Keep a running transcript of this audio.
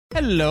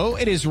Hello,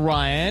 it is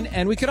Ryan,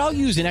 and we could all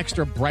use an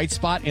extra bright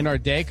spot in our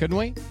day, couldn't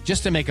we?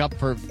 Just to make up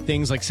for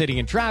things like sitting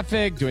in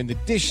traffic, doing the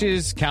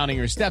dishes, counting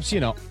your steps,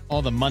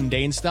 all the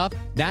mundane stuff.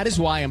 That is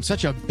why I'm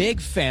such a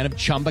big fan of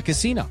Chumba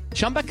Casino.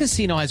 Chumba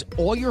Casino has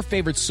all your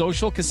favorite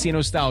social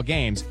casino-style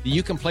games that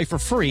you can play for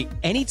free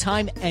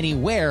anytime,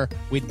 anywhere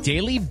with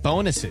daily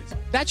bonuses.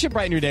 That should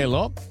brighten your day a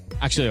little.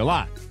 Actually, a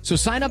lot. So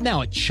sign up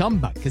now at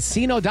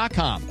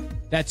ChumbaCasino.com.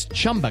 That's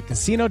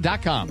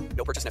ChumbaCasino.com.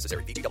 No purchase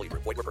necessary. VGW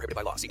Group. Void where prohibited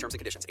by law. See terms and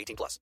conditions.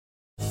 18+.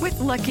 With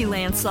Lucky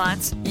Land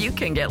Slots, you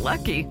can get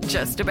lucky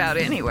just about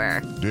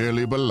anywhere.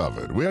 Dearly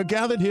beloved, we are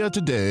gathered here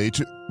today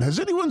to... Has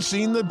anyone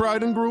seen the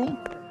bride and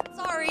groom?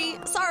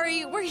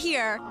 Sorry, we're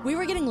here. We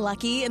were getting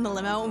lucky in the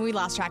limo and we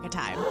lost track of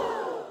time.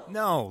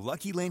 No,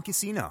 Lucky Land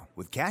Casino,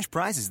 with cash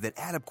prizes that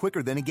add up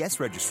quicker than a guest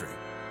registry.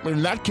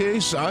 In that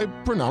case, I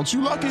pronounce you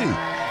lucky.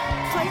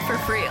 Play for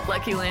free at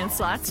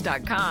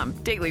LuckyLandSlots.com.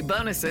 Daily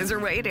bonuses are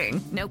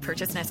waiting. No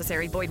purchase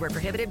necessary. Void where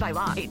prohibited by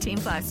law.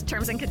 18+.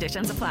 Terms and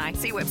conditions apply.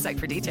 See website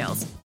for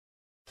details.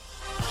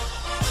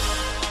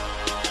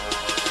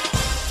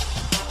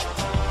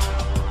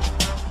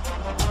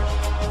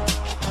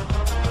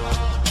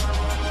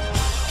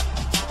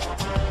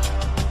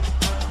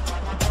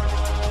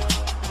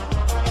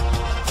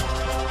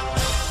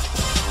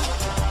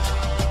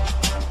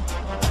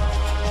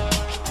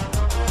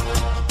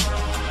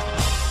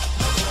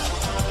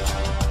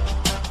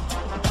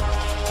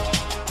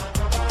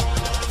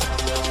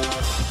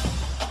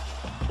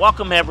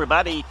 Welcome,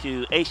 everybody,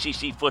 to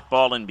ACC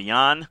Football and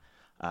Beyond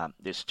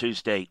this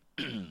Tuesday,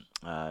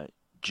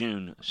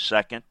 June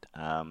 2nd.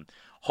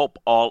 Hope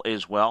all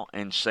is well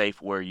and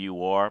safe where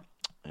you are,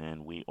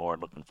 and we are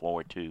looking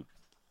forward to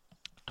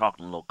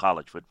talking a little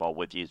college football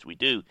with you as we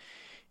do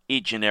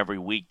each and every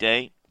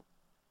weekday.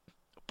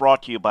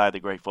 Brought to you by the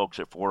great folks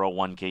at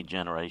 401k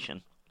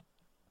Generation,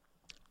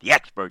 the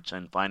experts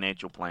in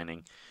financial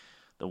planning,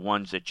 the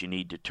ones that you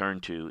need to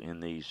turn to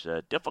in these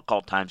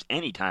difficult times,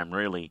 anytime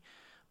really.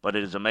 But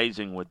it is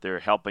amazing what they're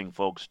helping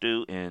folks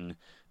do in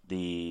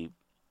the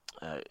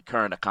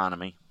current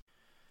economy.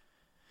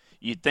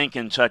 You'd think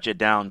in such a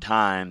down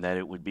time that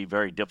it would be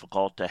very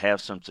difficult to have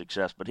some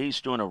success, but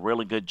he's doing a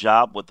really good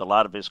job with a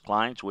lot of his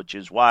clients, which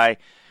is why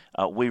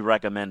we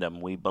recommend him.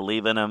 We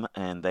believe in him,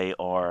 and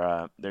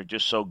they're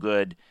just so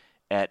good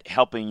at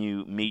helping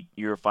you meet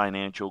your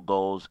financial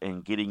goals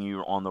and getting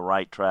you on the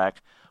right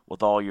track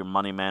with all your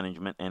money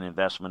management and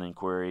investment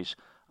inquiries.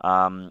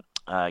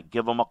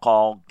 Give them a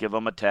call, give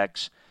them a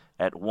text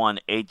at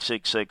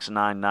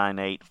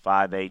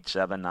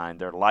 1-866-998-5879.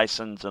 They're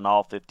licensed in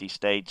all 50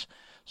 states,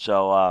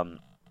 so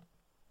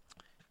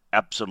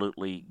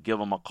absolutely give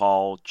them a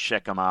call,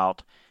 check them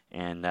out,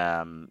 and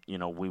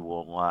we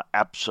will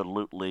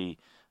absolutely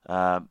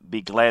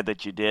be glad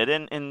that you did,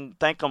 and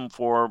thank them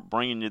for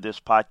bringing you this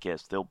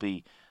podcast. They'll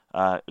be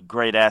a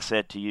great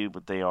asset to you,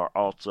 but they are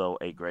also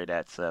a great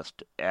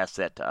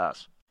asset to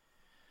us.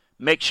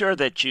 Make sure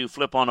that you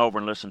flip on over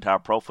and listen to our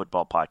Pro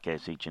Football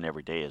Podcast each and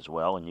every day as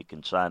well, and you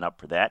can sign up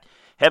for that.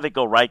 Have it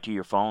go right to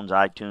your phones,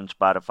 iTunes,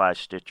 Spotify,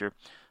 Stitcher,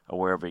 or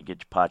wherever you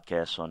get your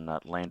podcasts on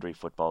Landry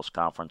Football's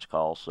conference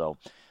call. So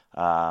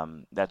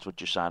that's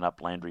what you sign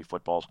up, Landry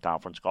Football's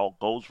conference call.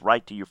 Goes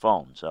right to your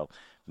phone, so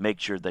make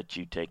sure that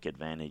you take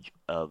advantage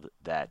of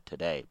that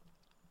today.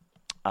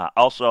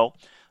 Also,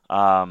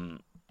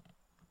 want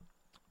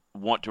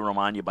to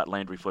remind you about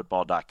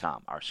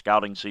LandryFootball.com, our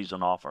scouting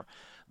season offer,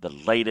 the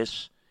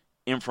latest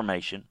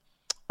information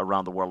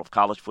around the world of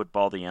college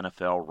football, the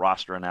NFL,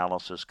 roster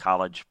analysis,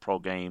 college, pro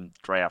game,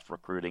 draft,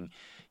 recruiting,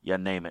 you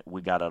name it.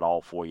 We got it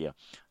all for you.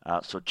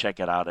 So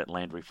check it out at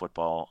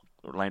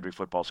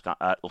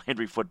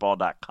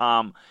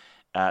LandryFootball.com.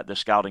 The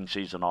scouting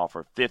season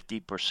offer,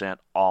 50%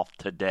 off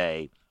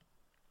today.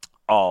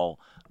 All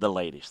the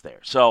latest there.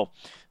 So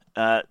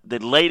the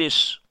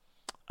latest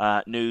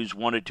news,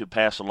 wanted to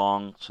pass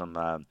along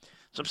some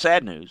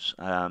sad news.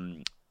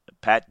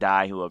 Pat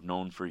Dye, who I've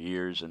known for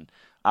years, and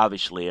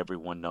obviously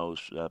everyone knows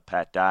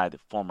Pat Dye, the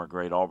former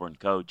great Auburn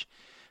coach,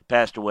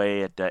 passed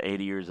away at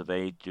 80 years of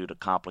age due to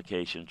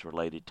complications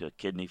related to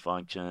kidney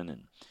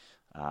function,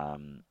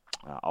 and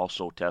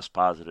also test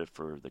positive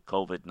for the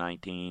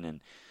COVID-19. And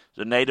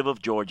he's a native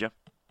of Georgia.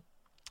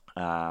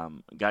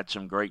 Got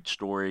some great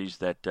stories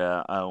that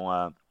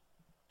I'll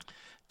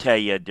tell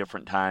you at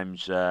different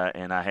times,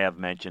 and I have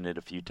mentioned it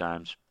a few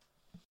times.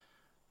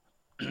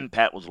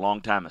 Pat was a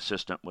longtime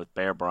assistant with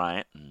Bear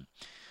Bryant and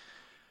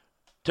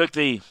took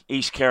the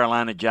East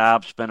Carolina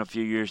job, spent a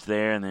few years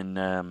there, and then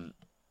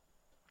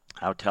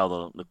I'll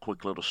tell the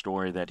quick little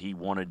story that he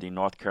wanted the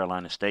North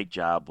Carolina State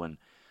job when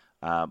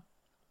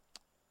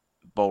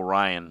Bo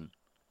Ryan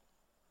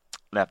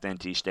left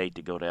NC State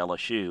to go to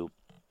LSU.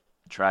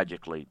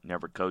 Tragically,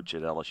 never coached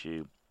at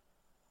LSU.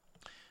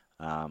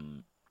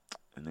 And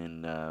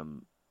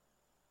then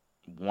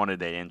wanted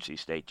that NC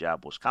State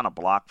job, was kind of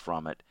blocked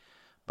from it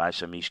by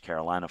some East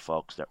Carolina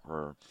folks that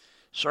were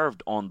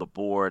served on the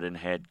board and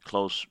had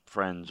close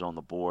friends on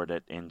the board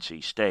at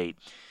NC State.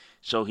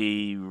 So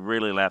he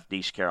really left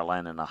East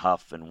Carolina in a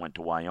huff and went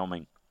to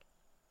Wyoming.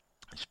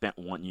 Spent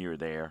 1 year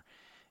there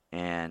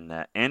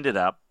and ended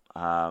up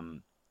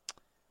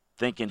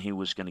thinking he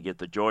was going to get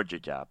the Georgia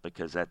job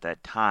because at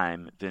that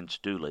time Vince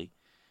Dooley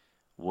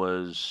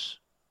was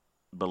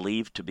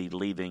believed to be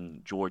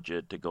leaving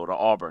Georgia to go to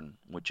Auburn,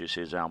 which is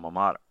his alma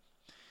mater.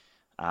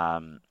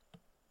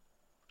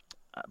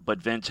 But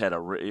Vince had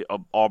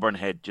Auburn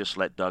had just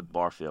let Doug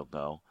Barfield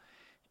go,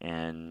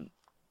 and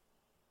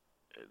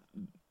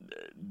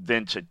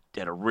Vince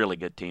had a really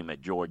good team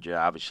at Georgia,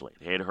 obviously.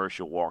 They had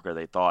Herschel Walker.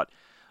 They thought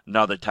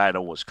another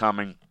title was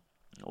coming,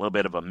 a little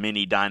bit of a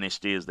mini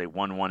dynasty as they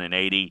won one in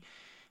 80.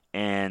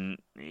 And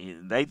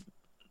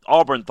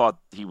Auburn thought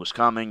he was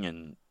coming,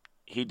 and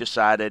he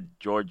decided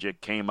Georgia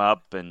came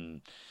up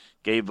and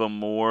gave him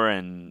more,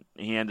 and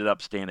he ended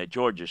up staying at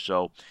Georgia.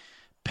 So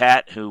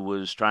Pat, who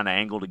was trying to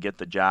angle to get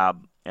the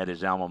job at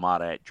his alma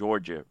mater at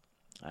Georgia,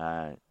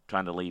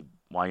 trying to leave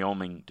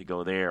Wyoming to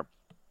go there,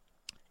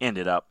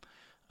 ended up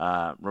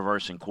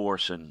reversing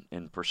course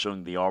and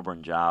pursuing the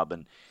Auburn job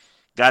and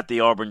got the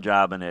Auburn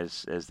job. And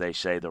as they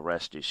say, the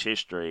rest is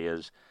history.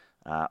 As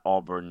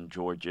Auburn,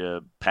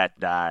 Georgia, Pat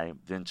Dye,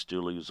 Vince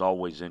Dooley was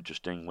always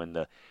interesting when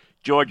the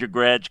Georgia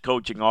grads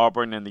coaching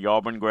Auburn and the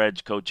Auburn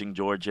grads coaching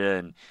Georgia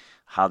and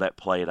how that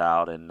played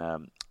out. And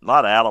a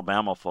lot of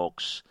Alabama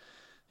folks,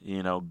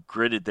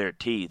 gritted their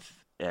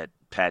teeth at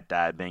Pat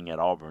Dye being at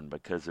Auburn,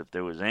 because if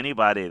there was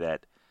anybody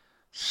that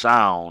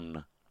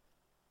sound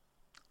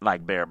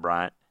like Bear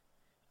Bryant,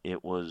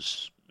 it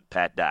was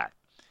Pat Dye.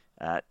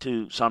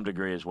 To some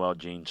degree as well,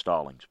 Gene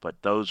Stallings.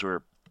 But those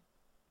were,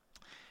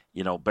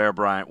 Bear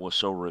Bryant was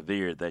so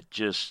revered that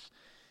just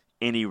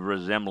any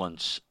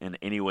resemblance in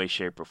any way,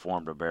 shape, or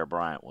form to Bear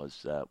Bryant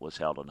was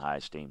held in high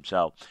esteem.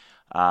 So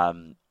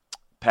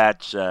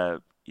Pat's,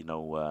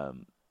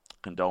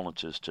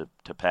 condolences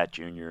to Pat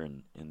Jr.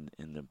 and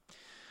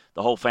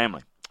the whole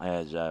family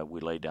as we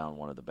lay down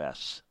one of the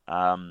best.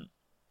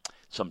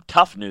 Some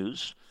tough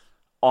news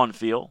on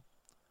field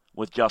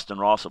with Justin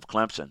Ross of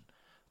Clemson.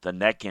 The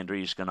neck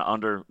injury is going to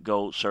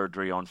undergo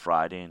surgery on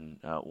Friday and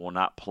will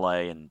not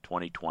play in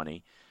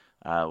 2020.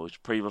 Was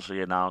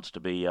previously announced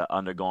to be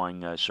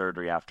undergoing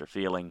surgery after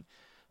feeling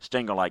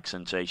stinger-like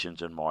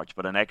sensations in March,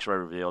 but an X-ray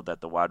revealed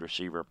that the wide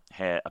receiver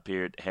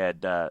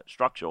had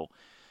structural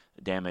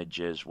damage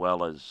as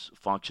well as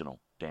functional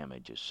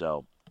damages.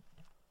 So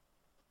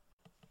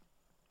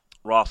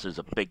Ross is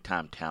a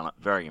big-time talent,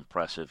 very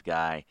impressive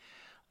guy,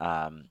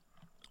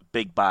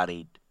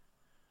 big-bodied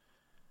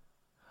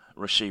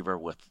receiver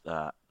with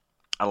a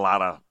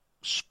lot of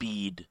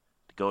speed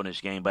to go in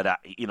his game, but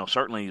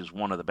certainly is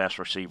one of the best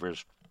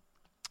receivers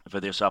for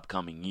this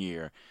upcoming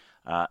year.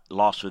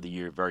 Loss for the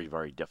year, very,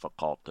 very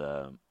difficult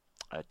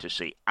to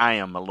see. I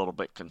am a little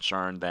bit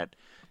concerned that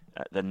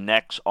the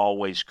necks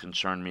always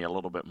concern me a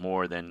little bit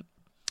more than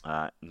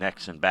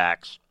necks and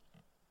backs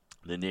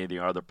than any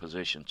other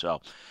position.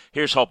 So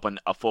here's hoping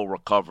a full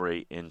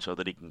recovery and so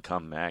that he can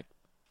come back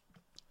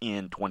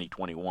in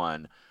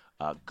 2021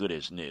 good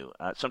as new.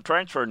 Some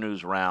transfer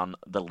news around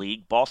the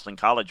league. Boston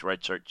College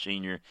redshirt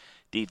senior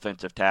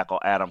defensive tackle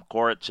Adam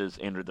Koritz has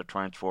entered the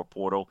transfer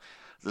portal.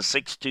 The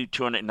 6'2",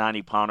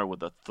 290-pounder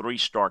with a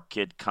three-star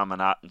kid coming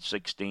out in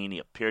 16. He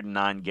appeared in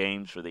 9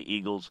 games for the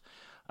Eagles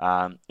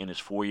in his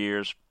 4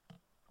 years.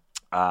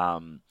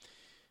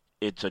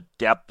 It's a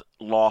depth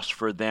loss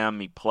for them.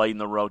 He played in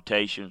the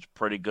rotations,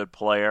 pretty good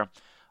player.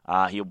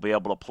 He'll be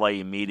able to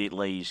play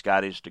immediately. He's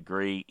got his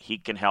degree. He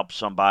can help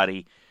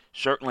somebody,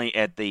 certainly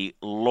at the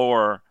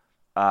lower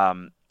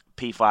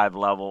P5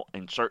 level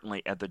and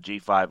certainly at the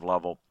G5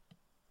 level,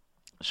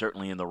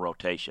 certainly in the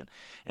rotation.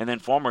 And then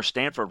former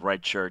Stanford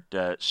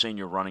redshirt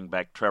senior running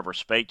back Trevor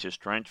Spates has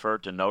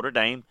transferred to Notre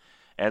Dame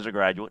as a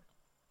graduate.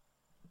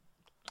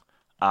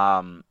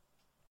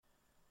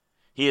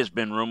 He has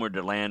been rumored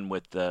to land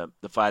with the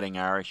Fighting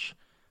Irish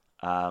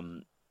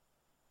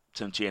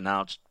since he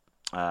announced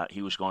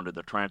he was going to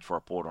the transfer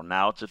portal.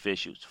 Now it's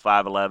official. He's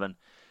 5'11",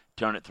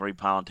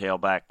 203-pound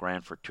tailback,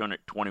 ran for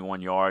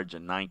 221 yards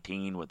and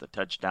 19 with a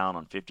touchdown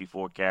on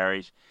 54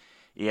 carries.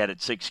 He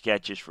added 6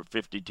 catches for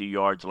 52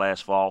 yards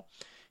last fall.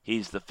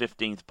 He's the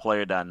 15th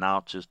player to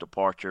announce his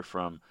departure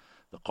from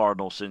the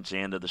Cardinals since the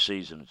end of the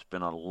season. It's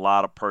been a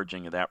lot of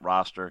purging of that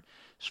roster.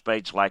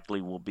 Spates likely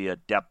will be a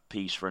depth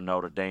piece for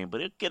Notre Dame,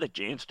 but he'll get a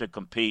chance to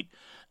compete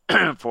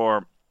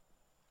for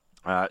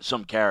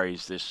some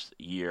carries this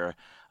year.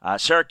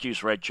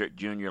 Syracuse redshirt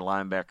junior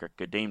linebacker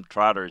Kadeem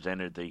Trotter has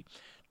entered the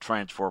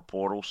transfer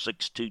portal,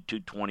 6'2",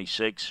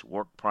 226,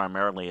 worked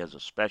primarily as a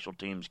special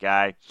teams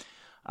guy.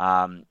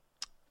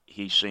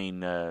 He's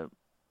seen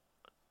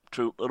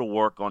little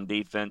work on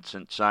defense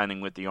and signing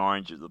with the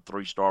Orange as a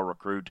 3-star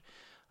recruit.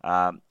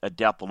 A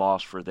depth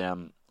loss for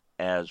them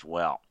as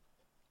well.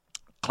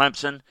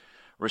 Clemson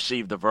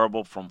received the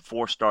verbal from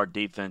 4-star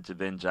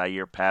defensive end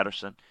Zaire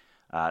Patterson,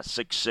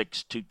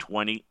 6'6",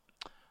 220,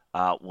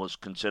 was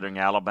considering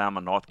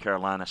Alabama, North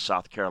Carolina,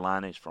 South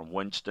Carolina. He's from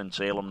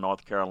Winston-Salem,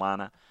 North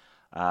Carolina.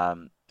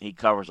 He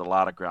covers a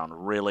lot of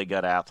ground. Really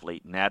good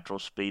athlete, natural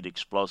speed,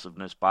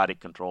 explosiveness, body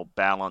control,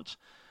 balance.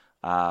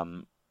 He's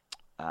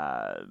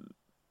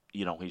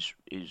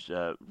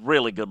a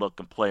really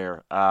good-looking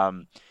player.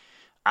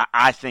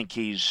 I think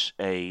he's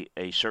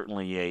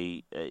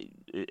certainly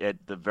at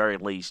the very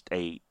least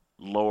a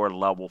lower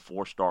level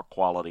 4-star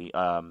quality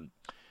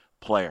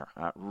player.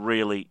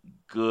 Really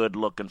good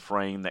looking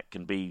frame that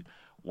can be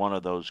one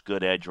of those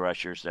good edge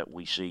rushers that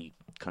we see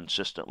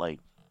consistently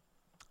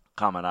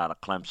coming out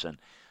of Clemson.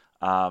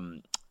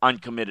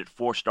 Uncommitted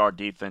 4-star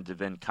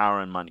defensive end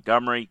Kyron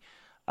Montgomery,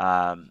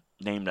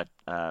 named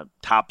a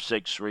top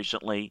 6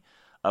 recently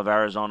of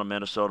Arizona,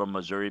 Minnesota,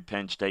 Missouri,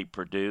 Penn State,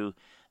 Purdue,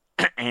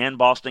 and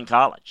Boston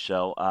College.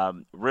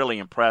 So really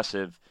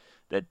impressive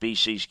that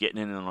BC's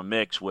getting in the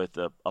mix with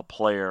a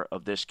player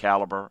of this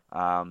caliber.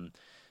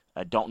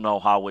 I don't know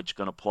how it's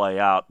going to play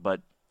out,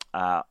 but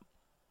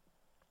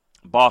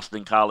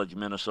Boston College,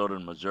 Minnesota,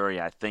 and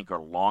Missouri, I think, are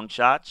long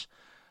shots.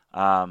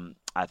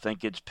 I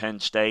think it's Penn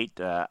State.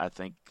 I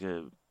think,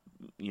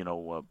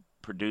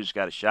 Purdue's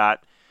got a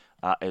shot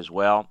as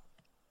well.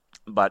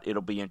 But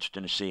it'll be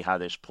interesting to see how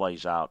this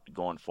plays out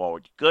going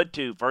forward.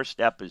 First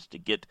step is to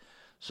get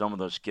some of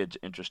those kids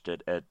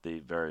interested at the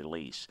very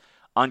least.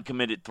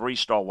 Uncommitted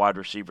 3-star wide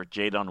receiver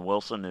Jadon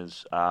Wilson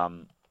is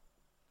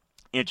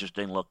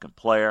interesting-looking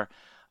player.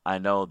 I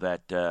know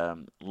that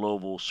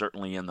Louisville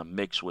certainly in the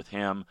mix with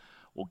him.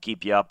 We'll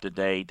keep you up to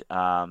date.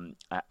 I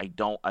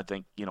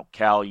think,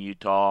 Cal,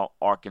 Utah,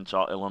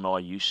 Arkansas,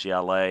 Illinois,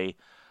 UCLA.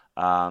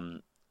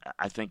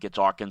 I think it's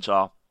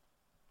Arkansas.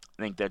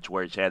 I think that's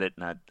where he's headed,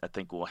 and I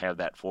think we'll have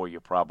that for you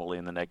probably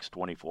in the next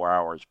 24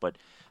 hours. But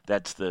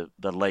that's the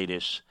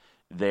latest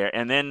there.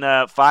 And then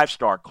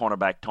 5-star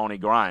cornerback Tony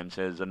Grimes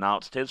has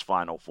announced his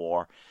Final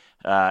Four,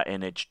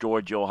 and it's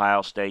Georgia,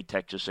 Ohio State,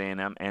 Texas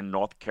A&M, and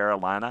North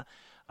Carolina.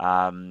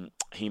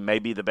 He may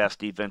be the best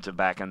defensive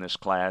back in this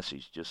class.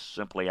 He's just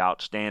simply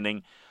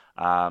outstanding.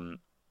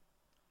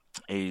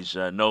 He's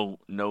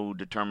no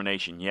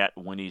determination yet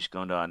when he's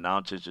going to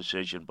announce his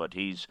decision, but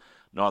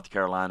North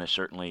Carolina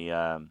certainly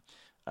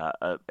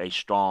a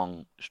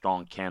strong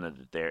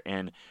candidate there.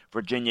 And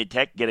Virginia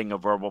Tech getting a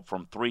verbal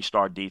from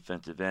 3-star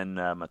defensive end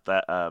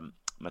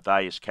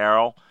Matthias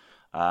Carroll.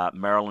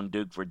 Maryland,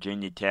 Duke,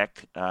 Virginia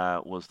Tech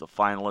was the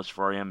finalist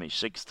for him. He's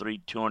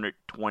 6'3",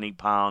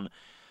 220-pound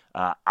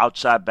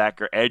outside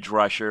backer, edge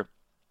rusher.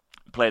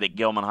 Played at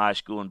Gilman High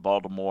School in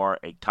Baltimore,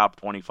 a top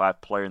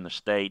 25 player in the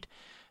state,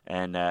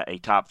 and a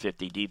top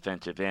 50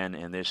 defensive end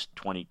in this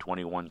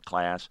 2021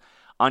 class.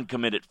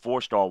 Uncommitted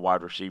 4-star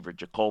wide receiver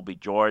Jacoby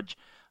George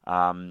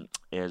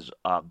is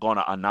going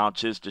to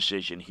announce his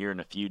decision here in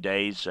a few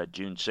days,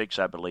 June 6th,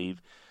 I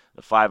believe.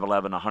 The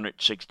 5'11",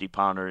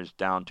 160-pounder is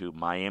down to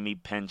Miami,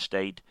 Penn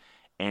State,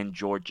 and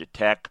Georgia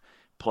Tech.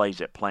 Plays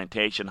at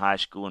Plantation High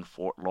School in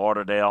Fort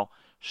Lauderdale.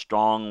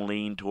 Strong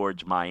lean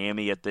towards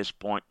Miami at this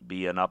point.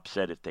 Be an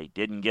upset if they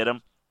didn't get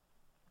him.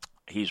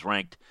 He's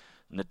ranked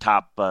in the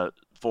top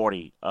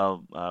 40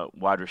 of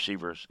wide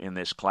receivers in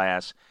this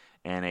class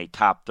and a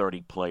top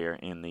 30 player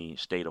in the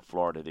state of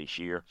Florida this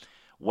year.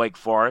 Wake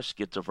Forest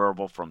gets a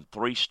verbal from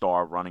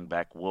 3-star running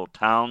back Will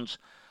Towns.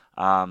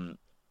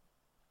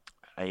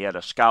 He had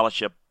a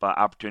scholarship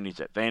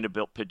opportunities at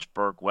Vanderbilt,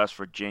 Pittsburgh, West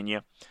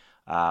Virginia.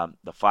 The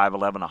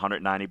 5'11",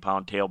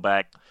 190-pound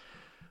tailback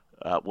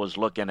was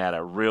looking at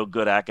a real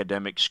good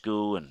academic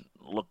school and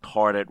looked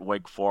hard at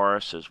Wake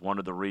Forest as one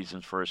of the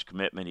reasons for his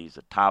commitment. He's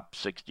a top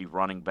 60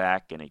 running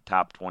back and a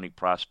top 20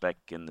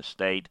 prospect in the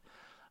state.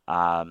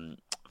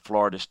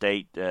 Florida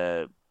State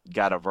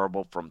got a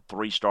verbal from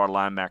 3-star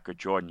linebacker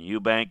Jordan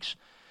Eubanks.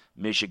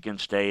 Michigan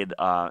State,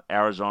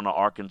 Arizona,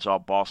 Arkansas,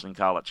 Boston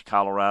College,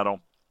 Colorado.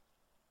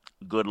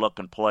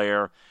 Good-looking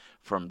player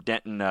from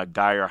Denton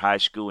Geyer High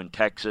School in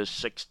Texas,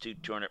 6'2",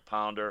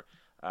 200-pounder.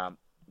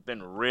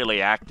 Been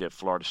really active,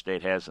 Florida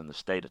State has in the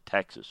state of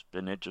Texas.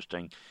 Been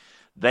interesting.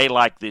 They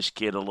like this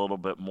kid a little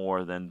bit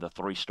more than the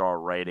 3-star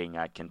rating,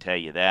 I can tell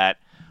you that.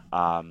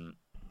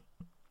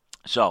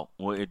 So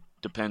it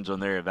depends on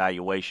their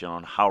evaluation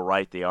on how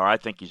right they are. I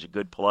think he's a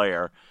good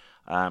player.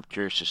 I'm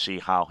curious to see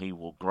how he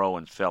will grow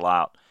and fill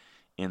out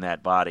in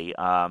that body.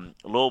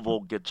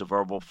 Louisville gets a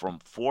verbal from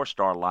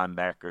 4-star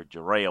linebacker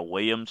Jerea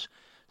Williams.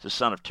 He's the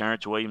son of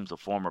Terrence Williams, a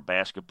former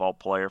basketball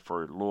player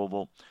for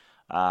Louisville.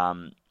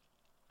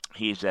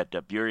 He's at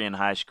Burien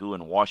High School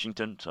in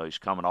Washington, so he's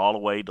coming all the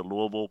way to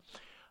Louisville.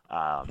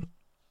 6'3",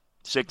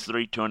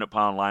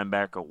 200-pound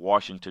linebacker,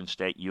 Washington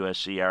State,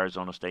 USC,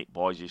 Arizona State,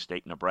 Boise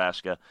State,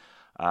 Nebraska,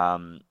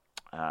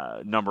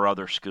 number of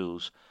other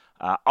schools.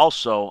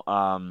 Also,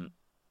 I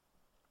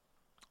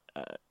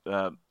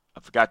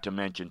forgot to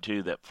mention,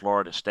 too, that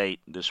Florida State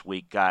this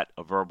week got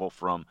a verbal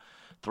from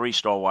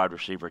 3-star wide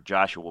receiver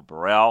Joshua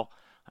Burrell.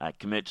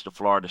 Commits to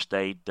Florida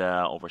State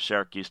over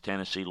Syracuse,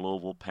 Tennessee,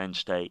 Louisville, Penn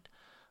State.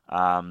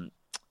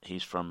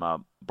 He's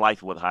from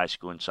Blythewood High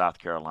School in South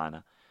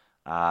Carolina,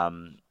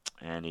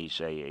 and he's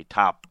a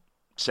top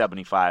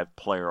 75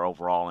 player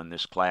overall in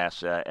this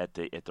class at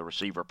the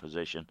receiver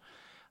position.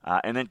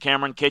 And then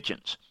Cameron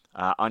Kitchens,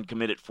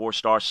 uncommitted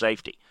 4-star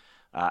safety.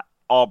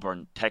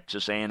 Auburn,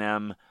 Texas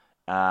A&M,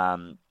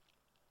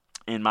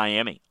 in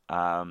Miami.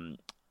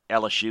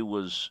 LSU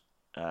was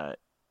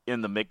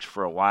in the mix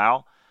for a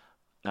while.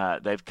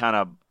 They've kind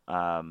of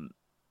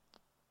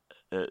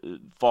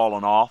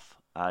fallen off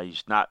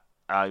He's not.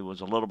 I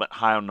was a little bit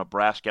high on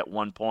Nebraska at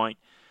one point.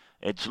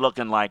 It's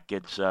looking like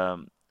it's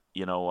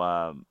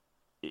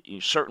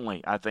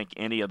certainly I think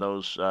any of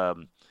those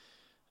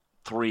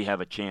three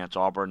have a chance: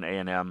 Auburn,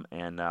 A&M,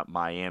 and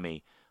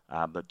Miami.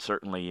 But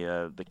certainly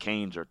the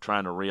Canes are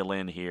trying to reel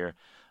in here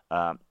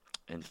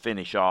and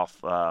finish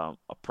off a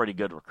pretty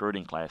good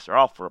recruiting class. They're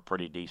off for a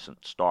pretty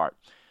decent start.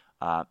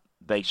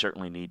 They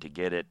certainly need to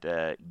get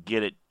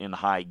it in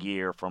high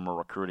gear from a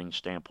recruiting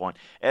standpoint,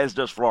 as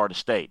does Florida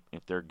State,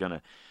 if they're going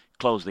to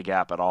close the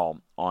gap at all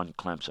on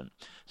Clemson.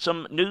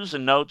 Some news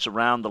and notes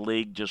around the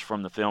league just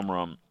from the film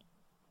room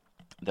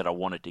that I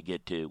wanted to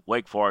get to.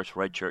 Wake Forest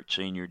redshirt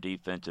senior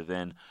defensive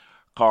end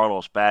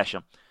Carlos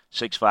Basham,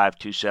 6'5",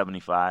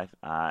 275,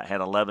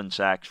 had 11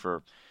 sacks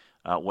for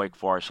Wake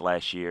Forest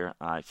last year.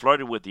 He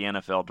flirted with the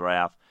NFL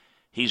draft.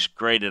 He's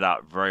graded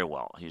out very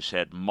well. He's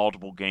had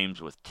multiple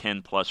games with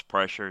 10-plus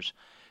pressures.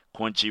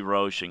 Quincy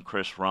Roche and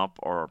Chris Rump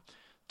are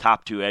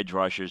top two edge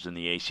rushers in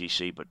the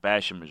ACC, but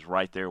Basham is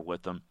right there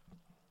with them.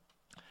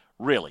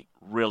 Really,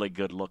 really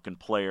good-looking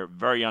player,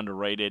 very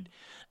underrated.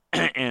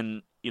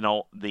 And,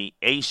 the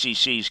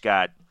ACC's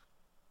got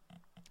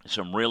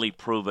some really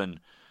proven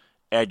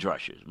edge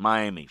rushers.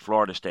 Miami,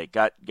 Florida State,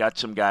 got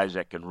some guys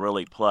that can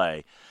really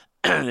play.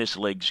 This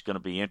league's going to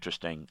be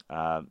interesting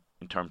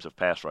in terms of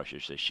pass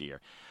rushers this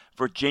year.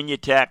 Virginia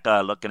Tech,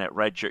 looking at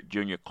redshirt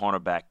junior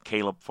cornerback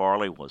Caleb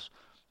Farley, was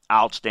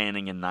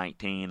outstanding in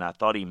 19. I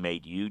thought he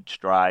made huge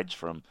strides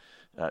from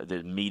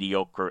the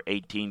mediocre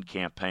 18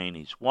 campaign.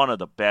 He's one of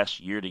the best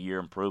year-to-year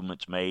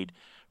improvements made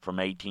from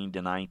 18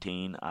 to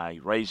 19. He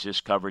raised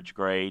his coverage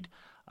grade.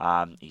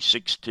 He's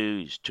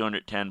 6'2", he's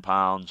 210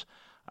 pounds.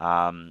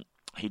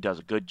 He does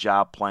a good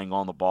job playing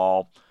on the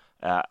ball,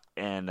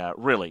 and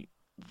really,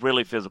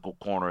 really physical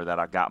corner that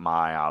I got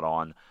my eye out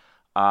on.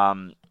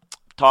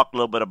 Talk a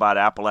little bit about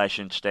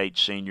Appalachian State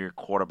senior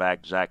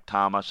quarterback Zach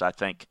Thomas. I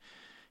think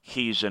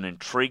he's an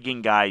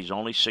intriguing guy. He's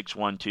only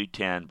 6'1",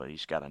 210, but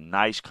he's got a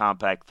nice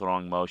compact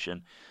throwing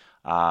motion.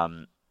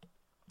 Doesn't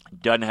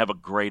have a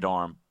great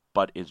arm,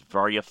 but is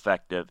very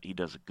effective. He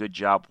does a good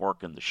job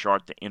working the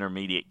short to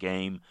intermediate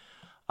game.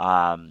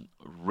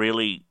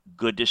 Really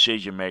good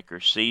decision maker,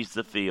 sees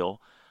the field.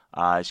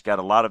 He's got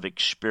a lot of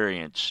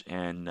experience,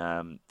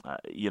 and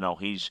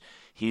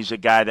he's a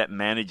guy that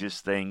manages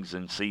things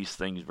and sees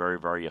things very,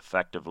 very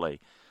effectively.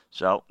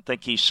 So I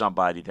think he's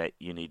somebody that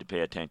you need to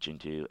pay attention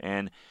to.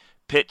 And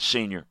Pitt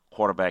senior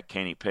quarterback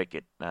Kenny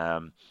Pickett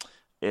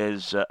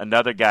is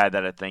another guy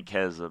that I think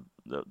has the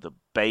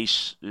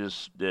base,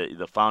 is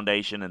the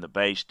foundation and the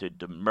base to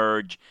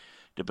emerge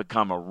to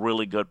become a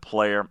really good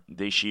player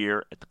this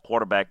year at the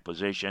quarterback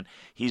position.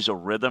 He's a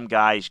rhythm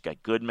guy. He's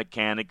got good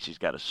mechanics. He's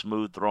got a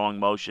smooth throwing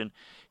motion.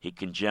 He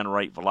can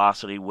generate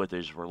velocity with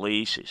his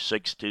release. He's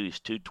 6'2", he's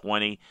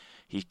 220.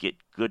 He get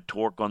good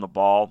torque on the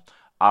ball.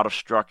 Out of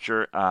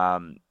structure,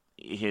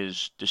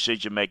 his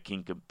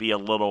decision-making could be a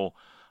little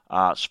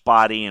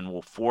spotty and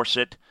will force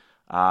it.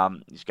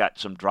 He's got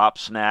some drop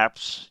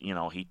snaps.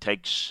 He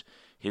takes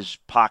his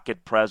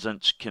pocket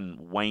presence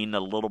can wane a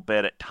little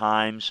bit at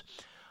times.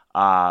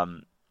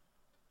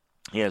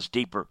 He has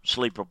deeper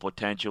sleeper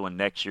potential in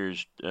next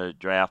year's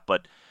draft,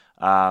 but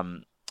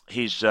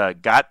he's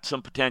got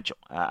some potential.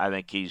 I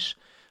think he's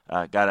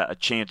got a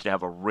chance to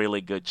have a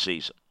really good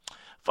season.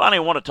 Finally,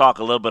 I want to talk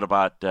a little bit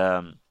about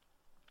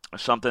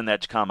something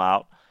that's come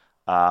out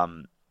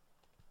in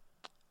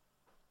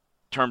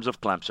terms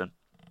of Clemson.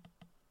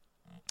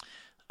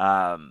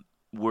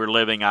 We're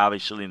living,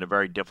 obviously, in a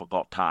very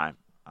difficult time.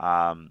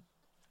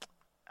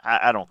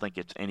 I don't think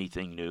it's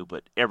anything new,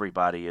 but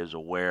everybody is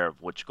aware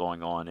of what's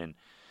going on in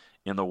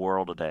the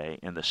world today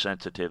and the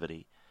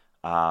sensitivity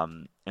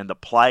and the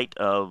plight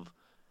of,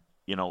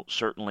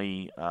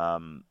 certainly a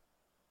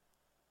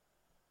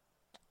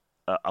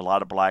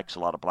lot of blacks, a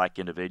lot of black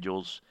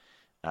individuals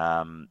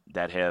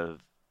that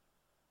have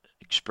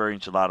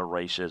experienced a lot of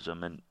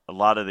racism, and a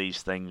lot of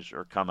these things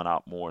are coming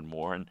out more and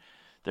more. And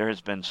there has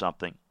been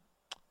something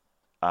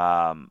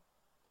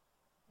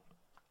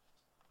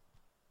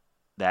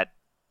that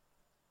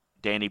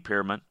Danny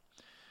Pearman,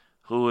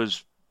 who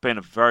has been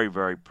a very,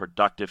 very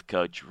productive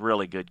coach,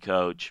 really good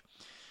coach,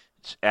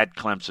 at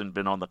Clemson,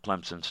 been on the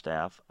Clemson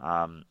staff,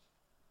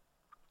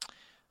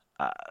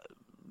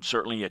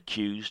 certainly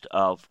accused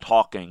of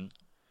talking,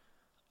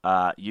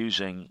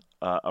 using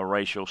a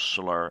racial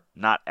slur,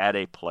 not at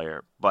a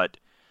player, but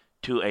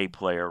to a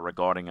player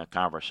regarding a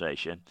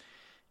conversation.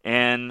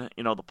 And,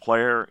 the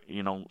player,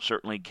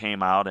 certainly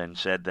came out and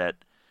said that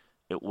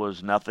it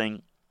was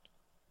nothing,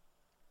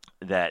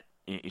 that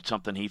it's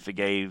something he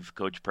forgave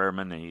Coach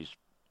Pearman, and he's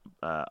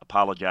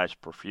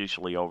apologized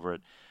profusely over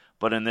it.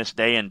 But in this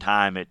day and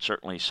time, it's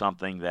certainly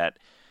something that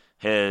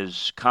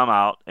has come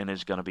out and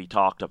is going to be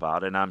talked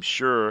about. And I'm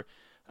sure,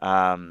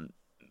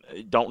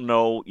 don't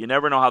know, you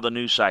never know how the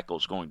news cycle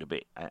is going to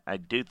be. I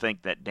do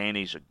think that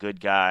Danny's a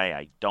good guy.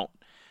 I don't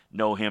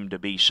know him to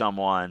be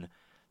someone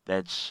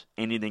that's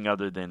anything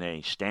other than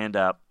a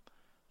stand-up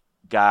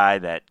guy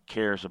that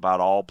cares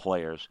about all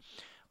players.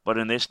 But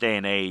in this day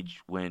and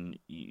age, when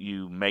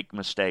you make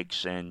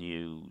mistakes and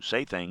you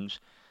say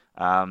things,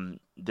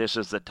 this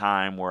is the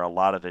time where a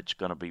lot of it's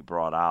going to be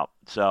brought out.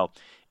 So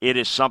it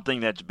is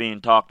something that's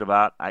being talked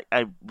about.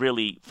 I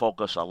really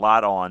focus a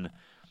lot on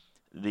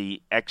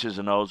the X's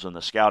and O's and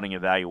the scouting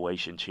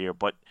evaluations here.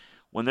 But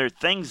when there are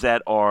things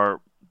that are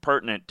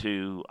pertinent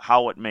to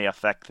how it may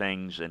affect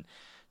things and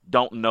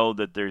don't know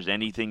that there's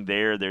anything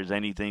there's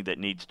anything that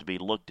needs to be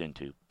looked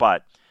into.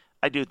 But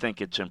I do think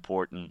it's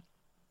important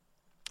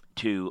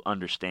to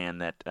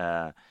understand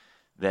that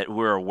that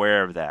we're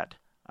aware of that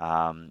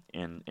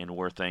and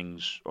where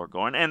things are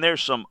going. And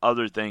there's some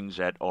other things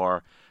that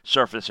are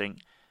surfacing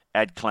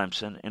at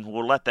Clemson, and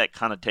we'll let that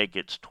kind of take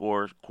its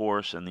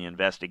course in the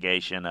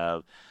investigation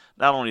of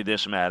not only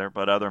this matter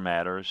but other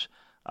matters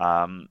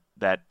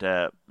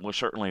that we're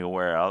certainly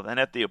aware of. And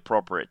at the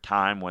appropriate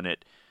time when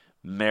it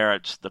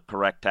merits the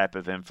correct type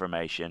of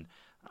information,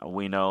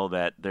 we know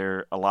that there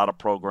are a lot of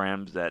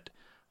programs that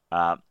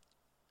are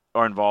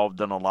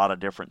involved in a lot of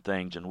different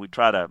things, and we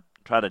try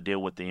to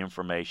deal with the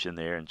information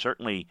there and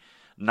certainly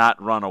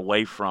not run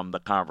away from the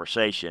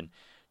conversation,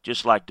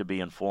 just like to be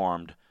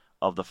informed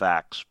of the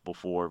facts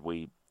before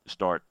we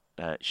start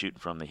shooting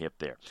from the hip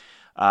there.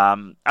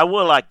 I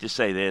would like to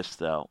say this,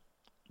 though.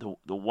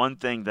 The one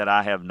thing that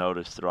I have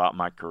noticed throughout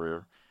my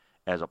career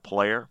as a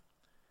player,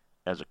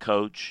 as a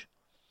coach,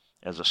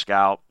 as a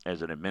scout,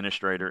 as an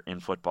administrator in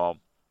football,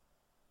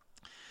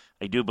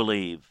 I do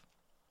believe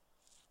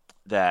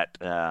that,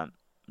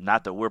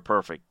 not that we're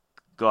perfect,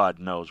 God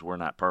knows we're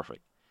not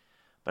perfect,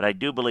 but I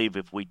do believe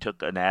if we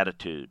took an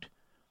attitude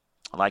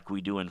like we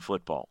do in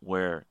football,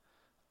 where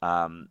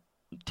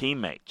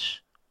teammates,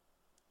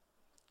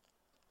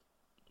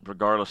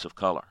 regardless of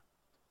color,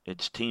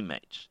 it's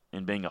teammates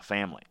and being a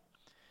family.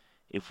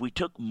 If we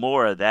took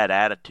more of that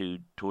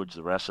attitude towards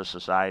the rest of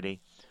society,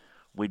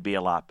 we'd be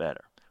a lot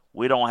better.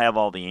 We don't have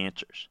all the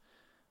answers,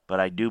 but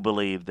I do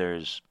believe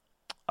there's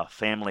a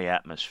family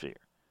atmosphere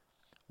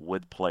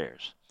with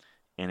players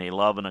and a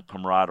love and a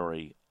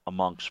camaraderie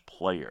amongst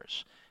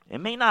players. They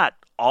may not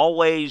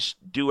always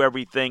do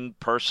everything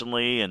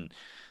personally, and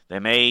they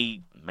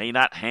may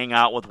not hang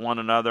out with one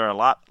another. A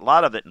lot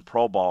of it in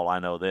pro ball, I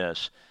know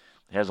this,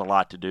 has a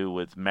lot to do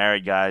with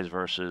married guys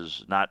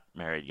versus not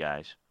married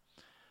guys.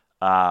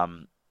 But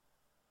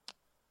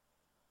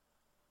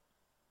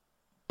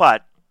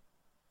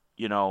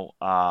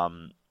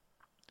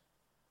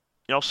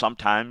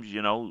sometimes,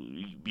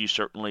 you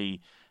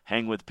certainly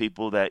hang with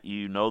people that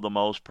you know the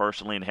most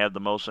personally and have the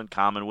most in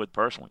common with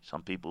personally.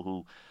 Some people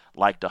who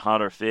like to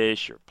hunt or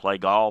fish or play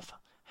golf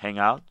hang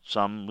out.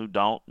 Some who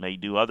don't may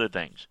do other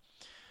things.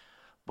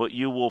 But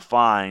you will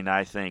find,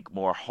 I think,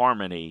 more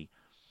harmony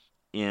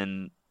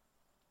in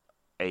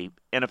a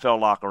NFL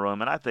locker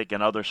room, and I think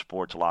in other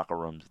sports locker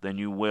rooms, than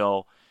you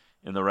will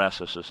in the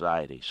rest of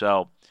society.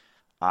 So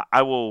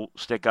I will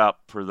stick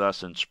up for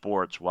us in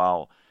sports,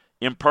 while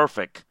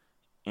imperfect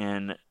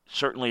in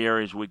certainly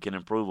areas we can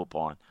improve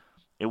upon.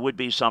 It would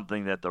be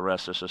something that the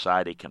rest of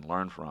society can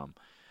learn from,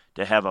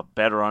 to have a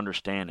better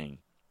understanding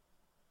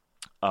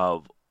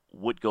of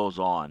what goes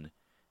on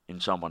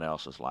in someone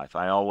else's life.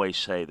 I always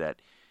say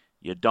that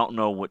you don't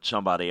know what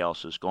somebody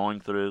else is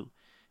going through,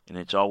 and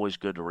it's always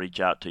good to reach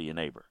out to your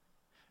neighbor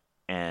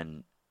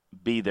and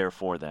be there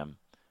for them,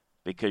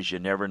 because you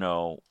never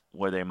know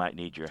where they might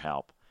need your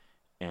help.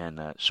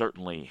 And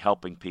certainly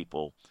helping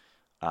people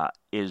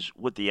is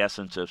what the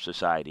essence of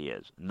society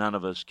is. None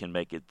of us can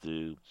make it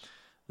through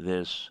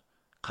this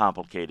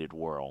complicated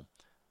world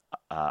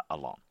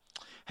alone.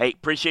 Hey,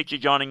 appreciate you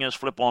joining us.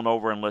 Flip on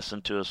over and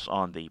listen to us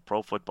on the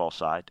pro football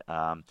side.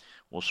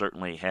 We'll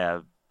certainly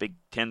have Big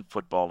 10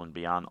 football and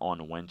beyond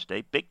on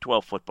Wednesday, Big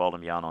 12 football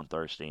and beyond on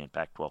Thursday, and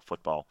Pac-12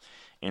 football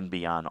and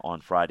beyond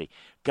on Friday.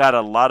 Got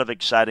a lot of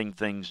exciting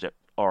things that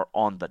are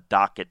on the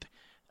docket,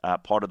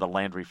 part of the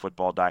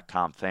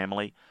LandryFootball.com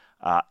family.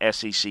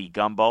 SEC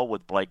Gumbo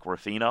with Blake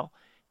Ruffino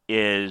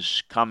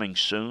is coming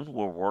soon.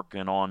 We're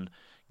working on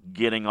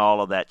getting all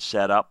of that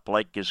set up.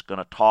 Blake is going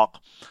to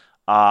talk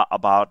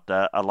about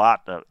a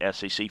lot of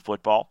SEC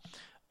football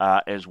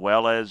as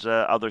well as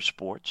other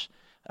sports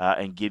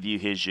and give you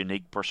his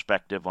unique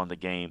perspective on the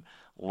game.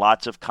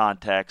 Lots of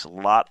context, a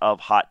lot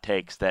of hot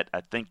takes that I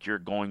think you're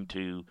going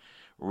to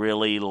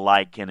really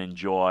like and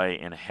enjoy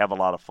and have a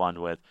lot of fun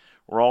with.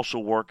 We're also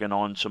working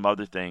on some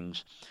other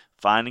things.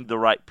 Finding the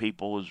right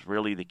people is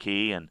really the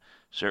key, and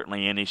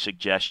certainly any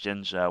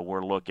suggestions,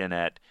 we're looking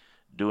at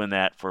doing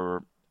that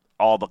for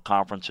all the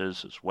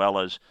conferences as well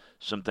as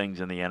some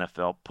things in the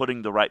NFL.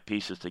 Putting the right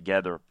pieces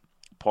together,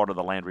 part of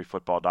the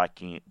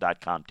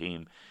LandryFootball.com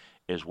team,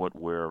 is what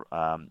we're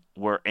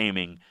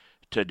aiming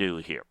to do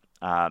here.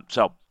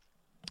 So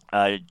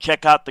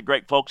check out the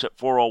great folks at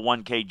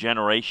 401k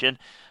Generation.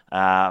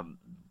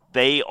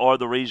 They are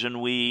the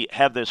reason we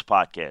have this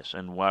podcast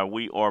and why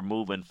we are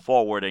moving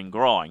forward and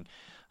growing.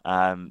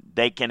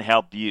 They can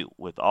help you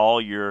with all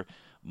your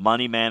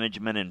money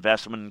management,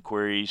 investment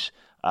inquiries,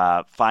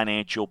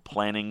 financial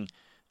planning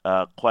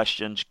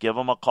questions. Give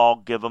them a call,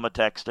 give them a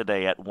text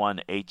today at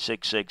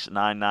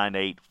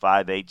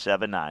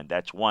 1-866-998-5879.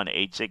 That's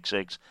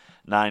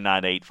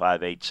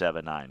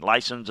 1-866-998-5879.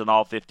 Licensed in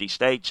all 50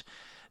 states.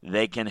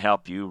 they can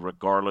help you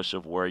regardless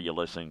of where you're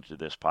listening to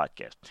this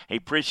podcast. Hey,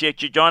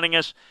 appreciate you joining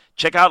us.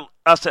 Check out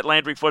us at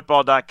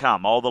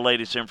LandryFootball.com. All the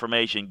latest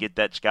information, get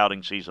that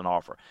scouting season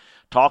offer.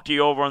 Talk to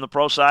you over on the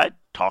pro side.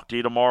 Talk to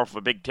you tomorrow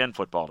for Big Ten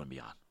football and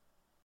beyond.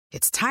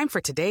 It's time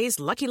for today's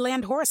Lucky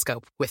Land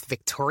horoscope with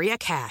Victoria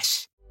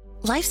Cash.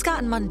 Life's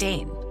gotten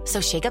mundane,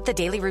 so shake up the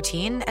daily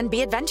routine and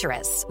be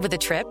adventurous with a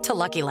trip to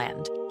Lucky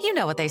Land. You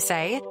know what they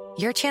say,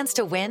 your chance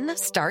to win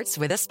starts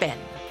with a spin.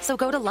 So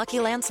go to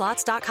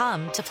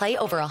LuckyLandSlots.com to play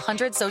over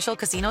 100 social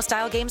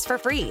casino-style games for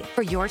free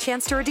for your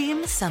chance to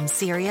redeem some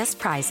serious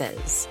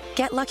prizes.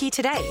 Get lucky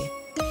today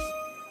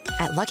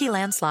at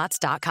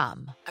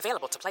LuckyLandSlots.com.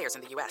 Available to players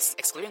in the U.S.,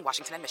 excluding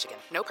Washington and Michigan.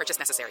 No purchase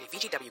necessary.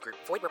 VGW Group.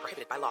 Void where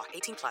prohibited by law.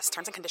 18+.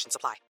 Terms and conditions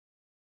apply.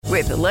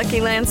 With the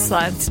Lucky Land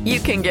Slots, you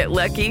can get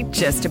lucky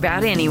just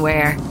about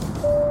anywhere.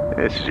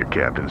 This is your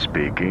captain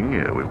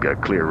speaking. We've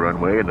got clear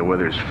runway and the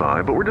weather's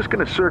fine, but we're just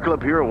going to circle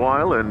up here a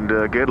while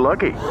and get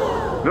lucky.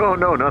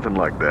 No, nothing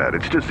like that.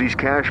 It's just these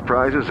cash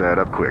prizes add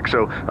up quick.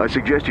 So I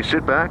suggest you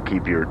sit back,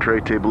 keep your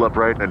tray table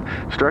upright, and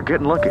start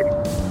getting lucky.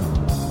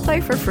 Play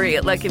for free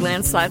at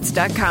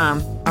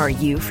LuckyLandSlots.com. Are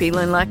you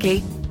feeling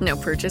lucky? No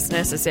purchase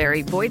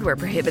necessary. Void where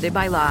prohibited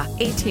by law.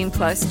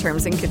 18+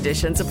 terms and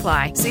conditions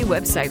apply. See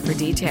website for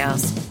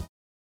details.